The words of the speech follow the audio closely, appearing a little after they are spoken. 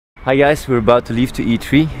Hi guys, we're about to leave to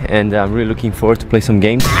E3 and I'm really looking forward to play some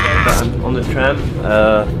games. I'm on the tram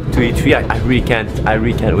to E3. I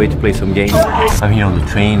really can't wait to play some games. I'm here on the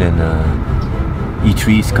train and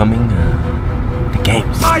E3 is coming. The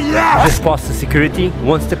games. Oh yeah! Just past the security,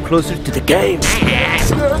 one step closer to the games.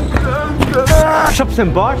 Shops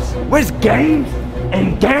and bars. Where's games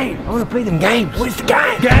and games? I want to play them games. Where's the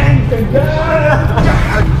games? Games and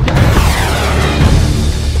games.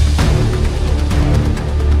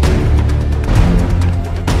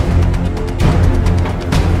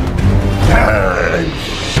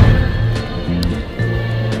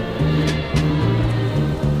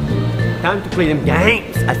 Time to play them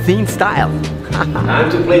games, Athene style. Time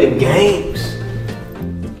to play them games.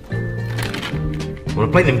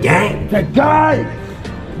 Wanna play them games? The games!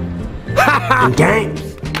 The games.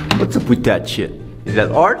 What's up with that shit? Is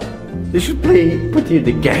that art? They should put here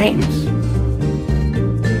the games.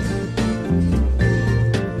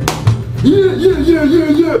 Yeah.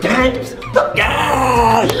 Games. The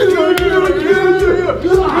games.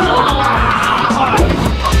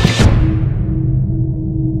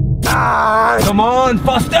 Come on,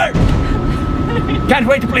 faster! Can't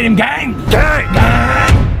wait to play them games!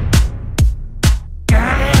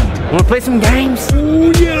 Wanna play some games?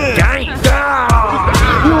 Oh yeah! Games!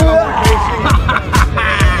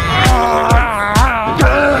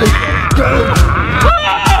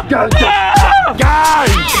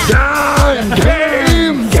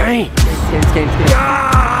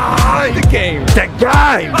 The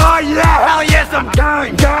game! Oh yeah! Hell yes, I'm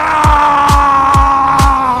game!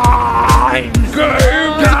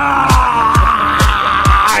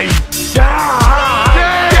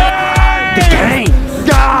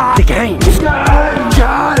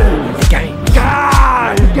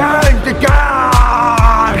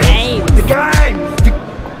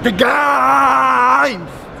 The games!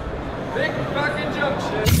 Big fucking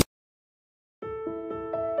junction.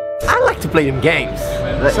 I like to play them games.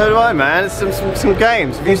 So do I, man. Some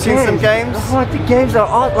games. Have you seen some games? Oh, the games are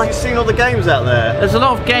all like. Have you seen all the games out there? There's a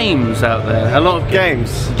lot of games out there. A lot of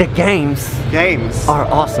games. The games. Games are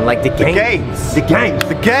awesome. Like the games. The games.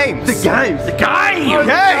 The games. The games. The games. The games. The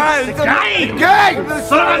games. The games. The games. The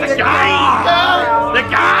games.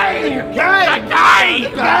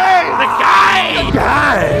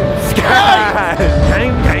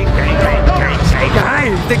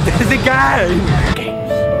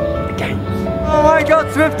 The games. Oh my God,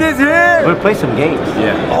 Swift is here! We'll play some games.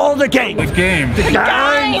 Yeah. All the games. What games? The games.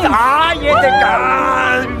 Ah yeah, the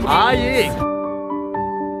games. Ah yeah.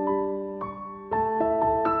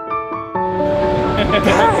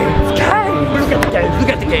 Games. Look at the games. Look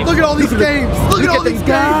at the games. Look at all these games. Look at all these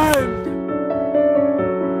games.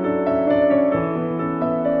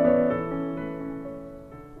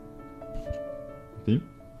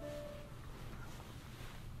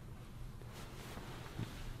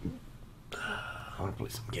 I want to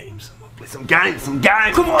play some games. I want to play some games.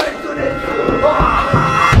 Come on, let's do this.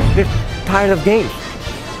 They're tired of games.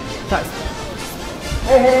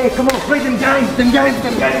 Hey, come on, play them games. Come on, play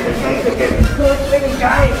them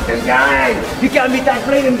games. You can't beat that.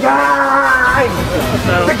 Play them games.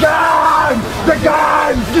 The games. The games?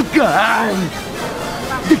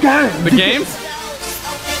 The games.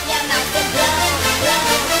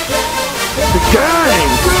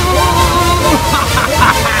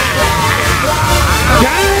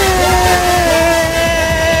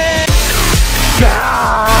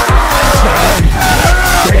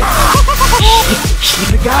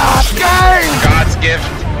 God's gift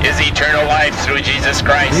is eternal life through Jesus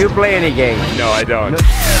Christ. Do you play any games? No, I don't.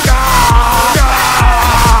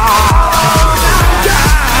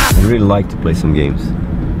 I really like to play some games.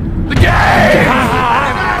 The game!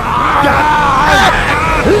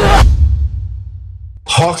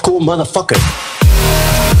 Hardcore motherfucker.